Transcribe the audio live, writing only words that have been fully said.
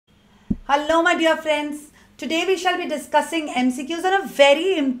Hello my dear friends. Today we shall be discussing MCQs on a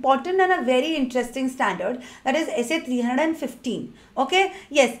very important and a very interesting standard, that is SA315. Okay,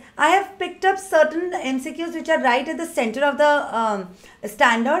 yes, I have picked up certain MCQs which are right at the center of the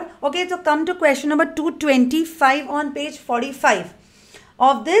standard. Okay, so come to question number 225 on page 45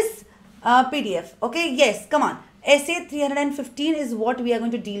 of this PDF. Okay, yes, come on. SA315 is what we are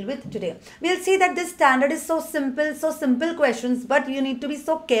going to deal with today. We'll see that this standard is so simple questions, but you need to be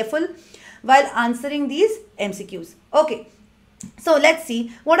so careful while answering these MCQs. Okay, so let's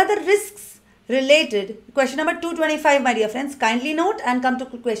see what are the risks related. Question number 225, my dear friends. Kindly note and come to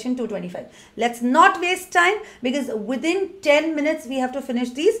question 225. Let's not waste time because within 10 minutes we have to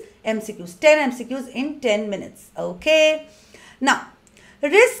finish these MCQs. 10 MCQs in 10 minutes. Okay. Now,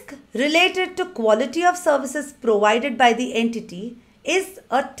 risk related to quality of services provided by the entity is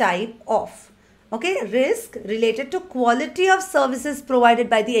a type of, okay, risk related to quality of services provided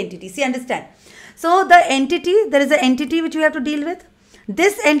by the entity. See, understand. So, the entity, there is an entity which we have to deal with.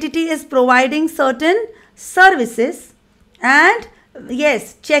 This entity is providing certain services and,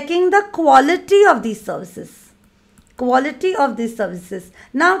 yes, checking the quality of these services. Quality of these services.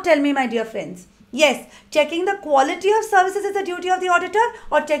 Now, tell me, my dear friends. Yes, checking the quality of services is the duty of the auditor,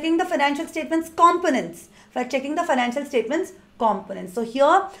 or checking the financial statements components. For checking the financial statements components. So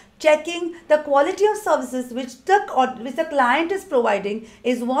here, checking the quality of services which the client is providing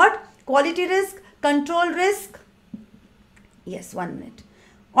is what? Quality risk, control risk. Yes, 1 minute.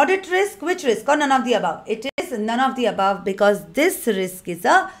 Audit risk, which risk, or none of the above? It is none of the above because this risk is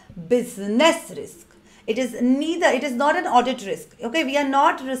a business risk. It is neither, it is not an audit risk. Okay, we are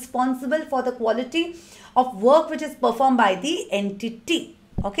not responsible for the quality of work which is performed by the entity.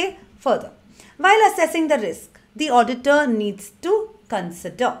 Okay, further. While assessing the risk, the auditor needs to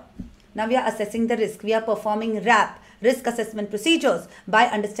consider. Now we are assessing the risk. We are performing RAP, risk assessment procedures, by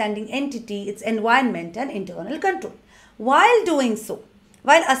understanding entity, its environment and internal control. While doing so,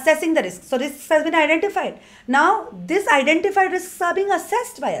 while assessing the risk, so risks has been identified. Now this identified risks are being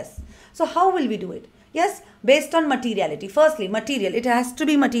assessed by us. So how will we do it? Yes, based on materiality. Firstly, material. It has to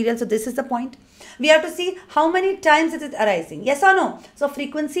be material. So this is the point. We have to see how many times it is arising. Yes or no? So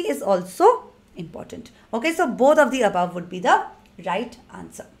frequency is also important. Okay, so both of the above would be the right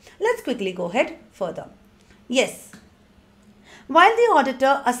answer. Let's quickly go ahead further. Yes. While the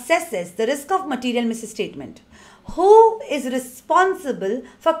auditor assesses the risk of material misstatement, who is responsible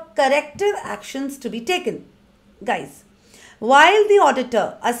for corrective actions to be taken? Guys, while the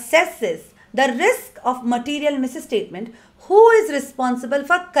auditor assesses the risk of material misstatement, who is responsible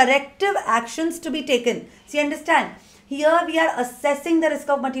for corrective actions to be taken? See, understand. Here we are assessing the risk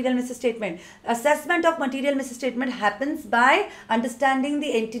of material misstatement. Assessment of material misstatement happens by understanding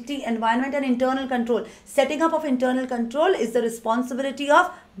the entity, environment and internal control. Setting up of internal control is the responsibility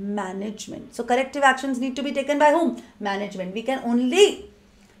of management. So corrective actions need to be taken by whom? Management. We can only,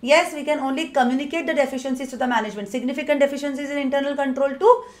 yes, we can only communicate the deficiencies to the management. Significant deficiencies in internal control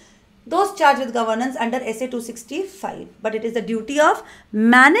to those charged with governance under SA315. But it is the duty of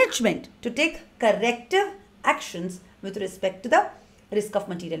management to take corrective actions with respect to the risk of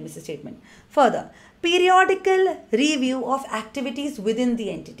material misstatement. Further, periodical review of activities within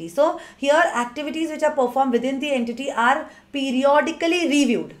the entity. So, here activities which are performed within the entity are periodically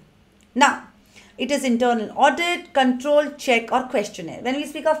reviewed. Now, it is internal audit, control, check or questionnaire. When we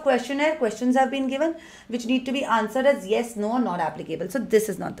speak of questionnaire, questions have been given which need to be answered as yes, no, not applicable. So, this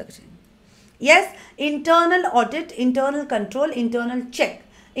is not the question. Yes, internal audit, internal control, internal check.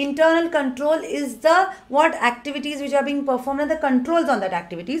 Internal control is the what activities which are being performed and the controls on that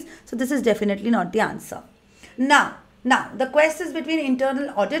activities. So, this is definitely not the answer. Now, the question is between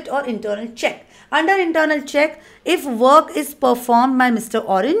internal audit or internal check. Under internal check, if work is performed by Mr.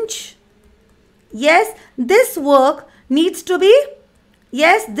 Orange, yes, this work needs to be,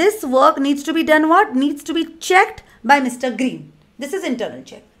 yes, this work needs to be done what? Needs to be checked by Mr. Green. This is internal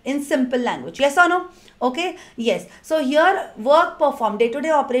check in simple language. Yes or no? Okay. Yes. So here work performed, day-to-day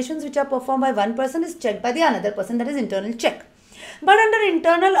operations which are performed by one person is checked by the another person. That is internal check. But under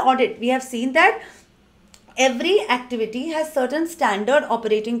internal audit, we have seen that every activity has certain standard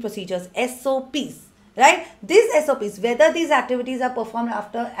operating procedures, SOPs. Right? These SOPs, whether these activities are performed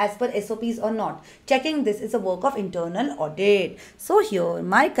after as per SOPs or not, checking this is a work of internal audit. So here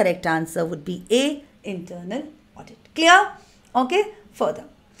my correct answer would be A, internal audit. Clear? Okay. Further,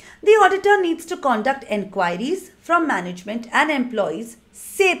 the auditor needs to conduct inquiries from management and employees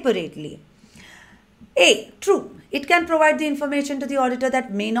separately. A, true. It can provide the information to the auditor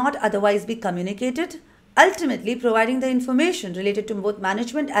that may not otherwise be communicated. Ultimately, providing the information related to both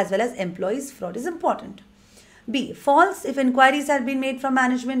management as well as employees' fraud is important. B, false. If inquiries have been made from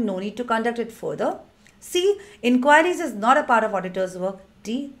management, no need to conduct it further. C, inquiries is not a part of auditor's work.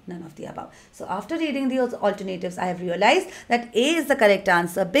 D, none of the above. So after reading the alternatives, I have realized that A is the correct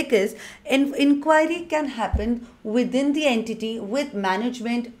answer, because inquiry can happen within the entity, with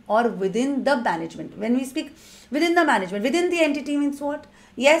management, or within the management. When we speak within the management, within the entity means what?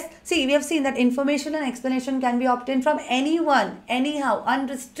 Yes, see, we have seen that information and explanation can be obtained from anyone, anyhow.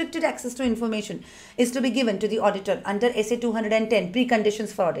 Unrestricted access to information is to be given to the auditor under SA 210, preconditions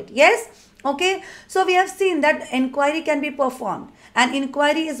for audit. Yes, okay. So we have seen that inquiry can be performed, and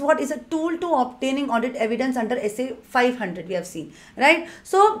inquiry is what is a tool to obtaining audit evidence under SA 500. We have seen, right?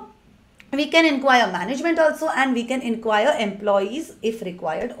 So we can inquire management also, and we can inquire employees if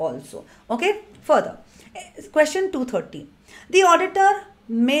required also. Okay. Further, question 230. The auditor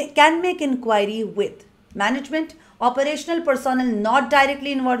can make inquiry with management, operational personnel not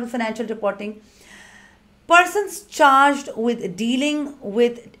directly involved with financial reporting, persons charged with dealing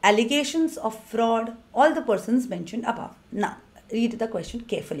with allegations of fraud, all the persons mentioned above. Now, read the question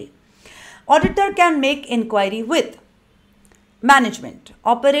carefully. Auditor can make inquiry with management,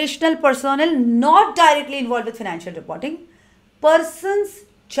 operational personnel not directly involved with financial reporting, persons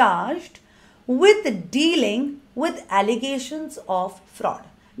charged with dealing with allegations of fraud.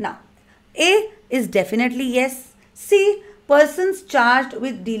 Now, A is definitely yes. C, persons charged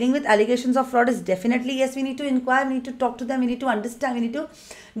with dealing with allegations of fraud is definitely yes. We need to inquire, we need to talk to them, we need to understand, we need to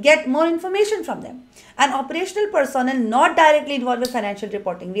get more information from them. And operational personnel not directly involved with financial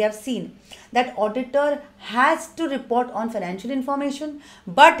reporting, we have seen that auditor has to report on financial information,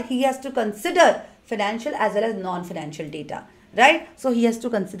 but he has to consider financial as well as non-financial data, right? So he has to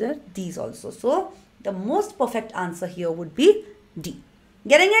consider these also. So the most perfect answer here would be D.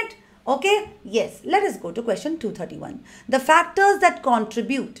 Getting it? Okay. Yes. Let us go to question 231. The factors that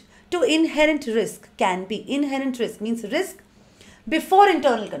contribute to inherent risk can be, inherent risk means risk before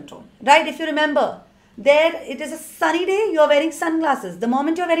internal control, right? If you remember, there it is a sunny day, you are wearing sunglasses. The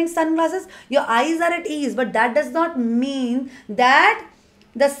moment you are wearing sunglasses, your eyes are at ease, but that does not mean that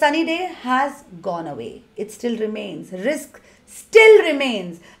the sunny day has gone away. It still remains. Risk still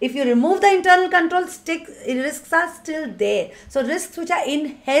remains. If you remove the internal control, risks are still there. So risks which are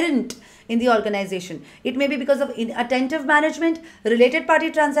inherent in the organization. It may be because of inattentive management, related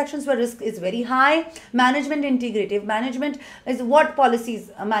party transactions where risk is very high, management integrative. Management is what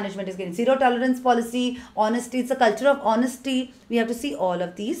policies management is getting. Zero tolerance policy, honesty. It's a culture of honesty. We have to see all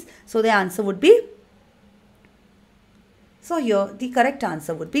of these. So the answer would be, so here the correct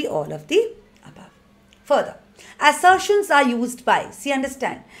answer would be all of the above. Further, assertions are used by, see,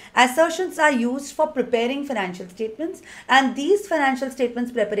 understand, assertions are used for preparing financial statements, and these financial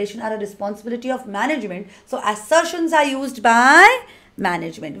statements preparation are a responsibility of management. So assertions are used by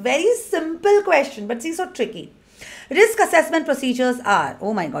management. Very simple question, but see, so tricky. Risk assessment procedures are,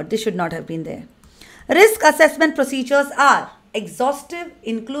 oh my God, this should not have been there. Risk assessment procedures are exhaustive,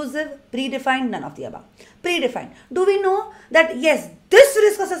 inclusive, predefined, none of the above. Predefined. Do we know that yes, this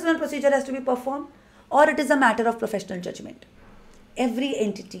risk assessment procedure has to be performed, or it is a matter of professional judgment? Every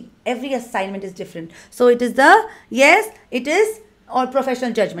entity, every assignment is different. So it is the, yes, it is, or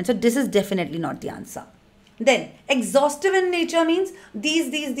professional judgment. So this is definitely not the answer. Then exhaustive in nature means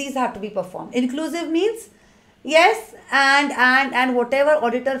these have to be performed. Inclusive means yes, and whatever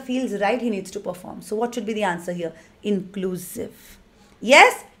auditor feels right, he needs to perform. So what should be the answer here? Inclusive.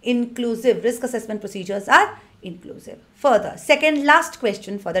 Yes, inclusive. Risk assessment procedures are inclusive. Further, second last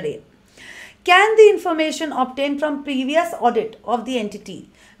question for the day. Can the information obtained from previous audit of the entity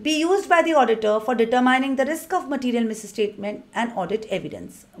be used by the auditor for determining the risk of material misstatement and audit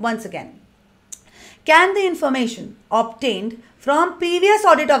evidence? Once again, can the information obtained from previous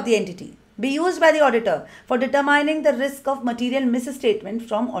audit of the entity be used by the auditor for determining the risk of material misstatement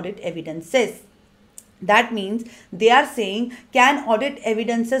from audit evidences? That means they are saying, can audit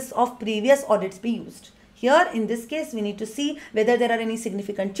evidences of previous audits be used? Here in this case, we need to see whether there are any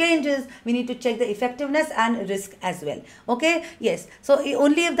significant changes. We need to check the effectiveness and risk as well. Okay, yes. So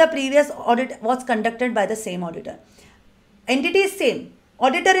only if the previous audit was conducted by the same auditor. Entity is same,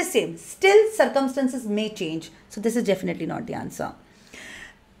 auditor is same, still circumstances may change. So this is definitely not the answer.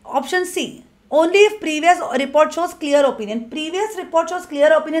 Option C, only if previous report shows clear opinion. Previous report shows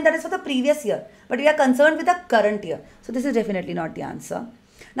clear opinion, that is for the previous year, but we are concerned with the current year. So this is definitely not the answer.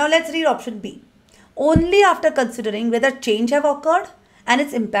 Now let's read option B. Only after considering whether change have occurred and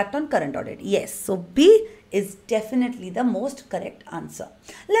its impact on current audit. Yes, so B is definitely the most correct answer.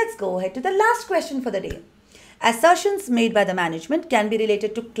 Let's go ahead to the last question for the day. Assertions made by the management can be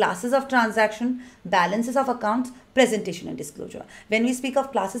related to classes of transaction, balances of accounts, presentation and disclosure. When we speak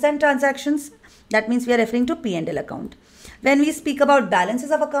of classes and transactions, that means we are referring to P&L account. When we speak about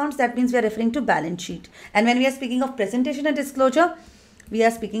balances of accounts, that means we are referring to balance sheet. And when we are speaking of presentation and disclosure, we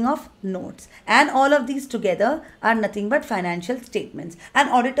are speaking of notes. And all of these together are nothing but financial statements. An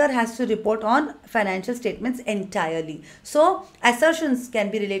auditor has to report on financial statements entirely. So assertions can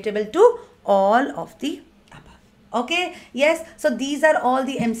be relatable to all of the above. Okay, yes, so these are all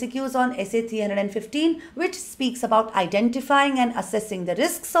the MCQs on SA315, which speaks about identifying and assessing the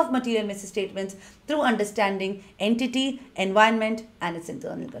risks of material misstatements through understanding entity, environment and its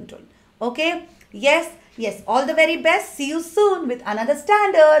internal control. Okay, yes, all the very best. See you soon with another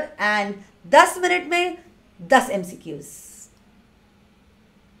standard and 10 minute mein 10 MCQs.